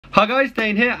Hi guys,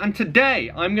 Dane here, and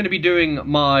today I'm going to be doing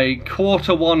my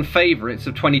Q1 favourites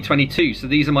of 2022. So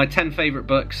these are my 10 favourite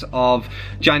books of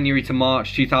January to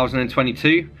March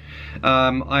 2022.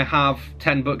 I have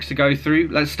 10 books to go through.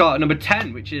 Let's start at number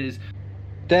 10, which is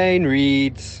Dane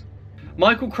reads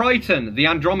Michael Crichton, The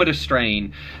Andromeda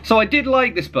Strain. So I did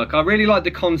like this book. I really liked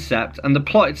the concept, and the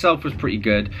plot itself was pretty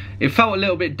good. It felt a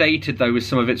little bit dated though with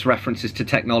some of its references to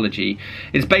technology.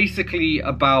 It's basically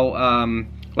about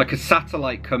like a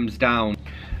satellite comes down,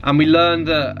 and we learn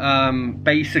that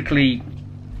basically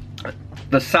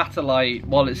the satellite,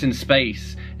 while it's in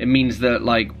space, it means that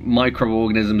like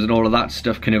microorganisms and all of that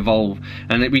stuff can evolve,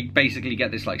 and we basically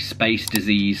get this like space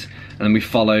disease, and then we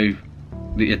follow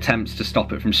the attempts to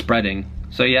stop it from spreading.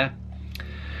 So yeah.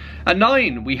 At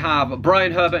 9 we have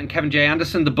Brian Herbert and Kevin J.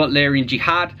 Anderson, The Butlerian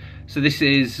Jihad. So this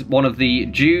is one of the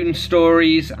June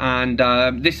stories, and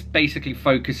this basically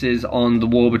focuses on the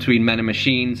war between men and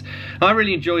machines. I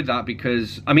really enjoyed that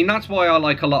because, I mean, that's why I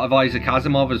like a lot of Isaac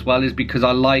Asimov as well, is because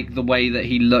I like the way that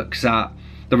he looks at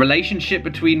the relationship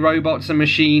between robots and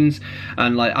machines,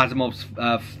 and like Asimov's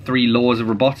 3 laws of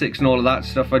robotics and all of that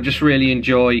stuff. I just really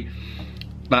enjoy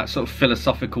that sort of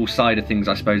philosophical side of things,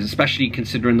 I suppose, especially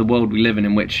considering the world we live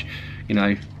in which, you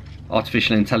know,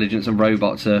 artificial intelligence and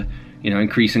robots are, you know,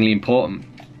 increasingly important.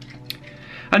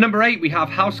 At number 8 we have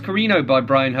House Corrino by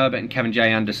Brian Herbert and Kevin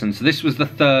J. Anderson. So this was the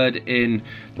third in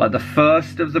like the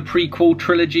first of the prequel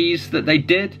trilogies that they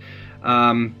did.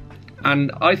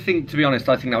 And I think, to be honest,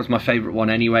 I think that was my favourite one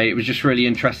anyway. It was just really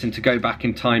interesting to go back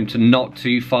in time to not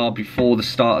too far before the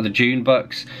start of the June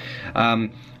books.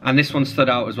 And this one stood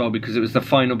out as well because it was the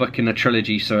final book in the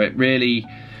trilogy, so it really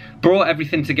brought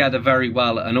everything together very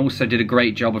well, and also did a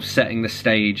great job of setting the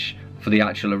stage for the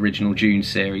actual original June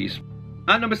series.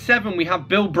 At number 7 we have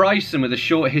Bill Bryson with A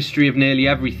Short History of Nearly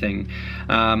Everything.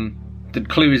 The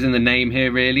clue is in the name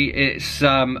here really. It's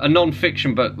a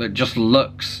non-fiction book that just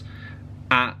looks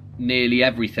at nearly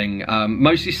everything.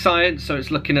 Mostly science, so it's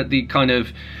looking at the kind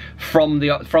of from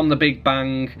the Big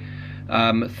Bang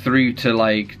through to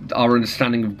like our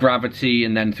understanding of gravity,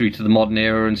 and then through to the modern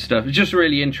era and stuff. It's just a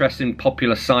really interesting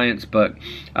popular science book.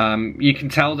 You can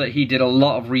tell that he did a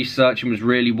lot of research and was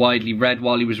really widely read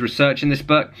while he was researching this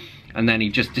book, and then he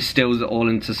just distills it all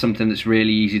into something that's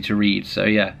really easy to read. So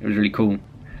yeah, it was really cool.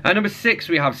 At number 6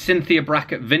 we have Cynthia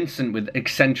Brackett-Vincent with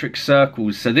Eccentric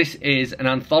Circles. So this is an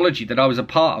anthology that I was a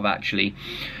part of actually.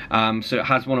 So it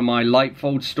has one of my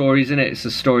Lightfold stories in it. It's a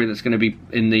story that's going to be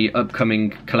in the upcoming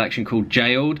collection called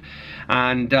Jailed.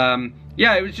 And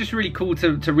yeah, it was just really cool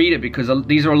to read it because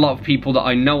these are a lot of people that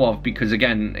I know of, because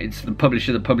again, it's the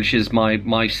publisher that publishes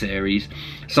my series.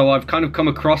 So I've kind of come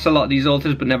across a lot of these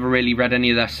authors but never really read any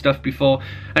of their stuff before,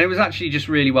 and it was actually just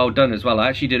really well done as well. I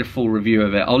actually did a full review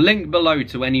of it. I'll link below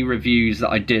to any reviews that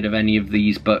I did of any of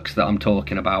these books that I'm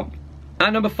talking about.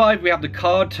 At number 5 we have The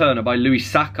Cardturner by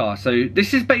Sachar. So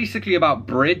this is basically about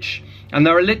bridge, and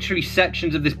there are literally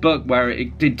sections of this book where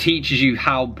it teaches you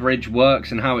how bridge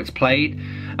works and how it's played.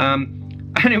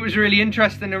 And it was really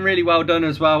interesting and really well done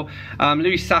as well.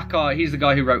 Sachar, he's the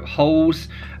guy who wrote Holes,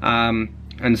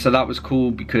 and so that was cool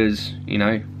because, you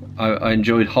know, I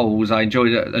enjoyed Holes. I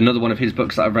enjoyed another one of his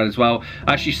books that I've read as well.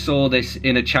 I actually saw this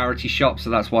in a charity shop,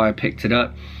 so that's why I picked it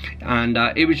up, and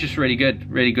it was just really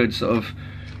good sort of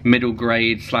middle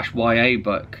grade / YA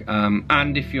book,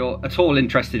 and if you're at all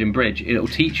interested in bridge, it'll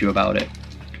teach you about it.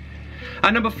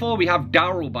 At number 4 we have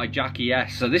Darryl by Jackie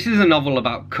S. So this is a novel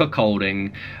about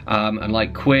cuckolding and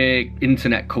like queer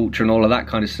internet culture and all of that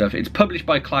kind of stuff. It's published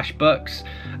by Clash Books,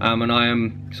 and I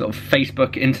am sort of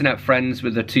Facebook internet friends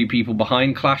with the 2 people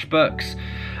behind Clash Books.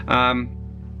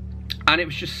 And it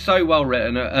was just so well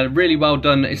written, really well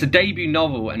done. It's a debut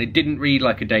novel, and it didn't read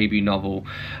like a debut novel,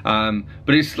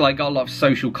 but it's like got a lot of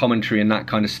social commentary and that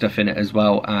kind of stuff in it as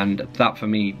well, and that for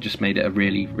me just made it a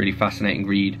really fascinating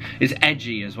read. It's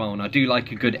edgy as well, and I do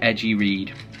like a good edgy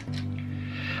read.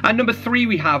 At number 3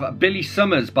 we have Billy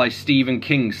Summers by Stephen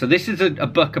King. So this is a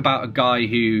book about a guy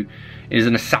who is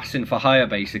an assassin for hire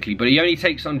basically, but he only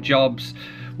takes on jobs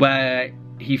where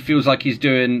he feels like he's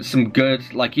doing some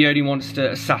good, like he only wants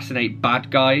to assassinate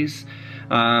bad guys,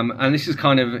 and this is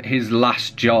kind of his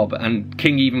last job, and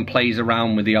King even plays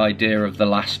around with the idea of the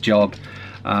last job,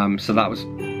 so that was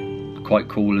quite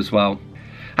cool as well.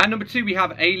 At number 2 we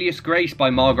have Alias Grace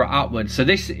by Margaret Atwood. So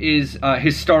this is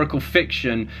historical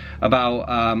fiction about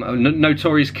a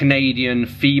notorious Canadian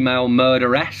female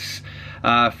murderess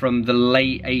from the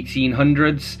late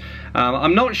 1800s.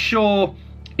 I'm not sure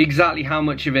exactly how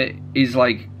much of it is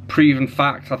like proven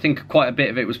fact. I think quite a bit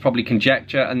of it was probably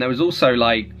conjecture, and there was also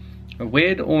like a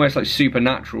weird, almost like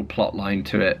supernatural plot line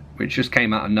to it, which just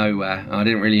came out of nowhere. I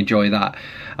didn't really enjoy that.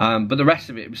 But the rest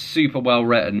of it was super well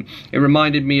written. It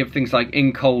reminded me of things like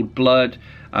In Cold Blood,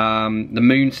 The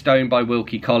Moonstone by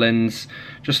Wilkie Collins,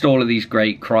 just all of these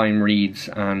great crime reads,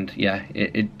 and yeah,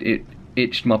 it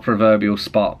itched my proverbial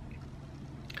spot.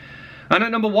 And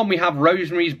at number 1 we have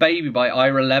Rosemary's Baby by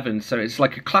Ira Levin. So it's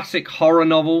like a classic horror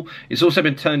novel. It's also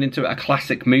been turned into a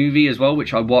classic movie as well,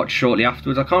 which I watched shortly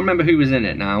afterwards. I can't remember who was in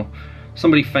it now.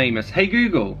 Somebody famous. Hey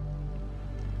Google,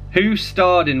 who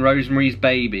starred in Rosemary's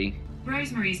Baby?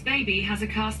 Rosemary's Baby has a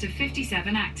cast of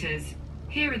 57 actors.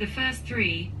 Here are the first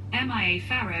 3: Mia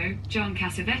Farrow, John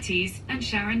Cassavetes, and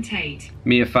Sharon Tate.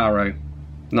 Mia Farrow,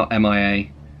 not MIA.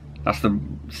 That's the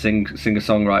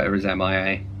singer-songwriter is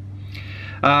MIA.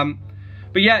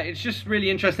 But yeah, it's just really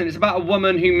interesting. It's about a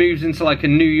woman who moves into like a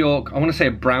New York, I want to say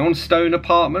a brownstone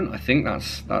apartment. I think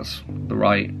that's the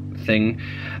right thing.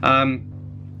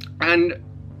 And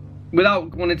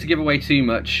without wanting to give away too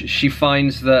much, she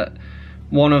finds that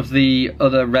one of the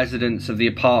other residents of the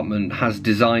apartment has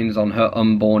designs on her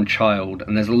unborn child,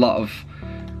 and there's a lot of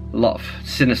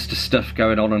sinister stuff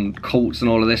going on and cults and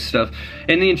all of this stuff.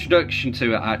 In the introduction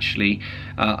to it, actually,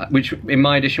 which in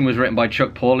my edition was written by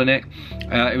Chuck Palahniuk,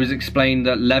 it was explained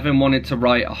that Levin wanted to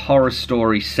write a horror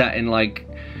story set in like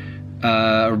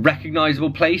a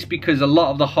recognizable place, because a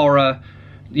lot of the horror,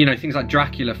 you know, things like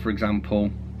Dracula, for example,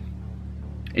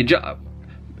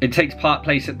 it takes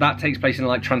place in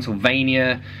like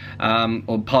Transylvania,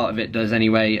 or part of it does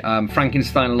anyway.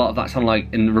 Frankenstein, a lot of that's on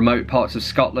like in the remote parts of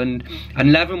Scotland.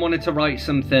 And Levin wanted to write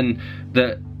something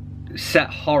that set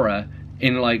horror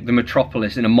in like the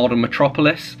metropolis, in a modern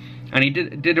metropolis. And he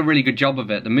did a really good job of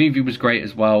it. The movie was great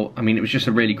as well. I mean, it was just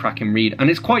a really cracking read. And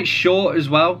it's quite short as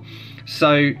well.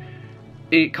 So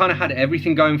it kind of had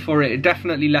everything going for it. It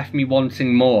definitely left me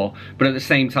wanting more, but at the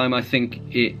same time I think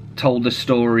it told the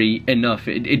story enough.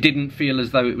 It didn't feel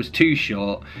as though it was too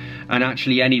short, and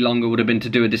actually any longer would have been to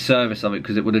do a disservice of it,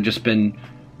 because it would have just been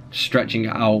stretching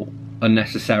it out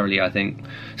unnecessarily, I think.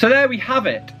 So there we have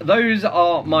it. Those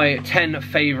are my 10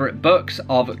 favourite books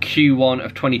of Q1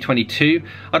 of 2022.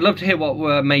 I'd love to hear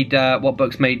what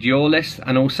books made your list,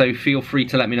 and also feel free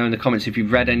to let me know in the comments if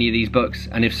you've read any of these books,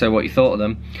 and if so, what you thought of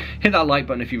them. Hit that like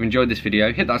button if you've enjoyed this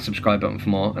video, hit that subscribe button for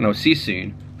more, and I'll see you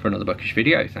soon for another bookish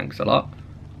video. Thanks a lot.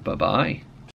 Bye bye.